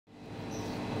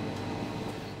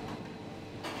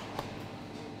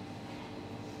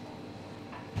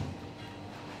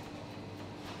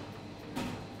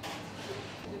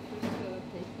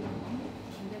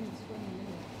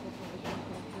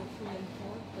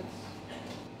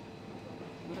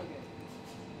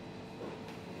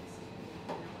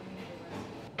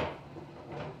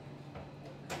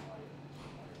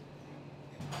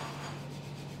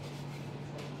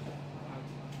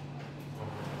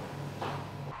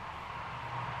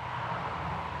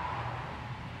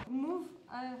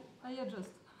I adjust.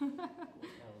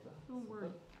 Don't worry.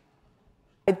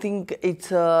 I think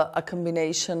it's a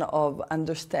combination of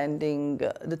understanding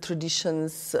the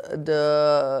traditions,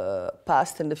 the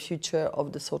past and the future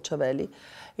of the Socha Valley.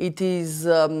 It is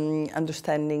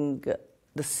understanding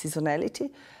the seasonality,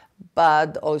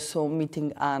 but also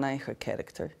meeting Anna and her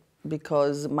character,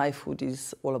 because my food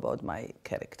is all about my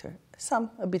character.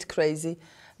 Some a bit crazy,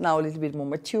 now a little bit more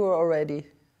mature already,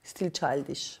 still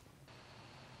childish.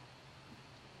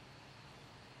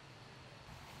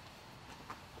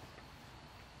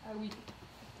 I will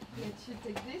let you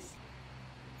take this.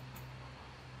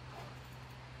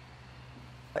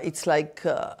 It's like,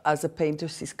 as a painter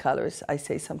sees colors, I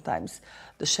say sometimes,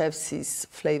 the chef sees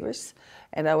flavors.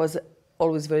 And I was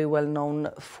always very well known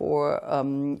for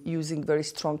using very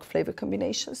strong flavor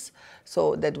combinations.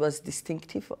 So that was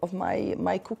distinctive of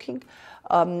my cooking,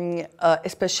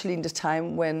 especially in the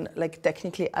time when, like,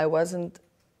 technically I wasn't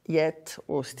yet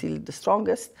or still the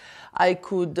strongest. I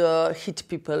could hit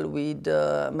people with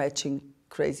matching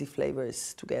crazy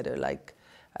flavors together. Like,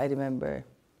 I remember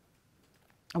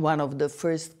one of the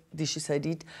first dishes I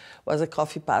did was a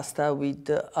coffee pasta with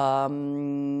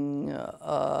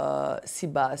sea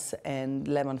bass and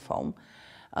lemon foam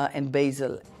and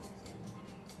basil.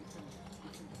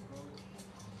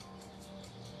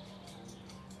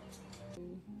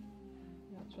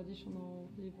 Yeah, traditional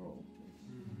liberal.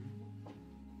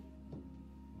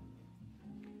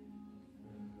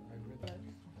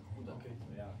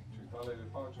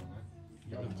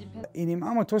 In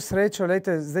imamo to srečo,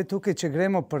 lejte, zdaj tukaj, če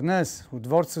gremo pri nas v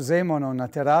dvorcu Zemonov na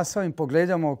teraso in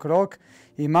pogledamo okrog,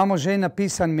 imamo že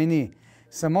napisan meni,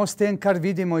 samo s tem, kar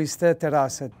vidimo iz te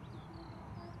terase.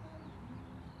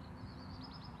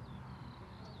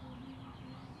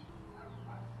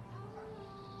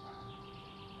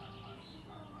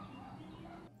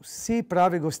 Vsi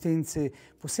pravi gostinci,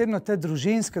 posebno te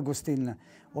družinske gostilne,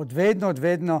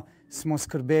 odvedno smo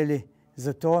skrbeli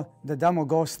za to, da damo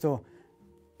gostu,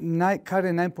 kar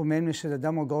je najpomembnejše, da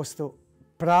damo gostu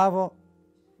pravo,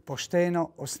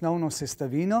 pošteno, osnovno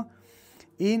sestavino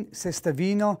in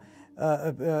sestavino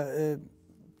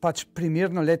pač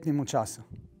primerno letnemu času.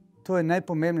 To je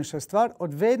najpomembnejša stvar.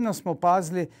 Odvedno smo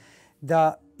pazili,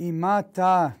 da ima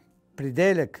ta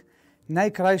pridelek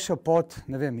najkrajšo pot,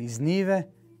 ne vem, iz njive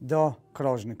do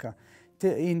krožnika.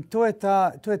 In to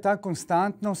je ta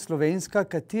konstantnost slovenska,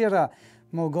 katera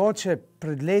mogoče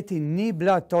pred leti ni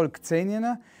bila toliko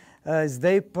cenjena,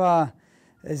 zdaj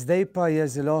pa je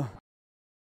zelo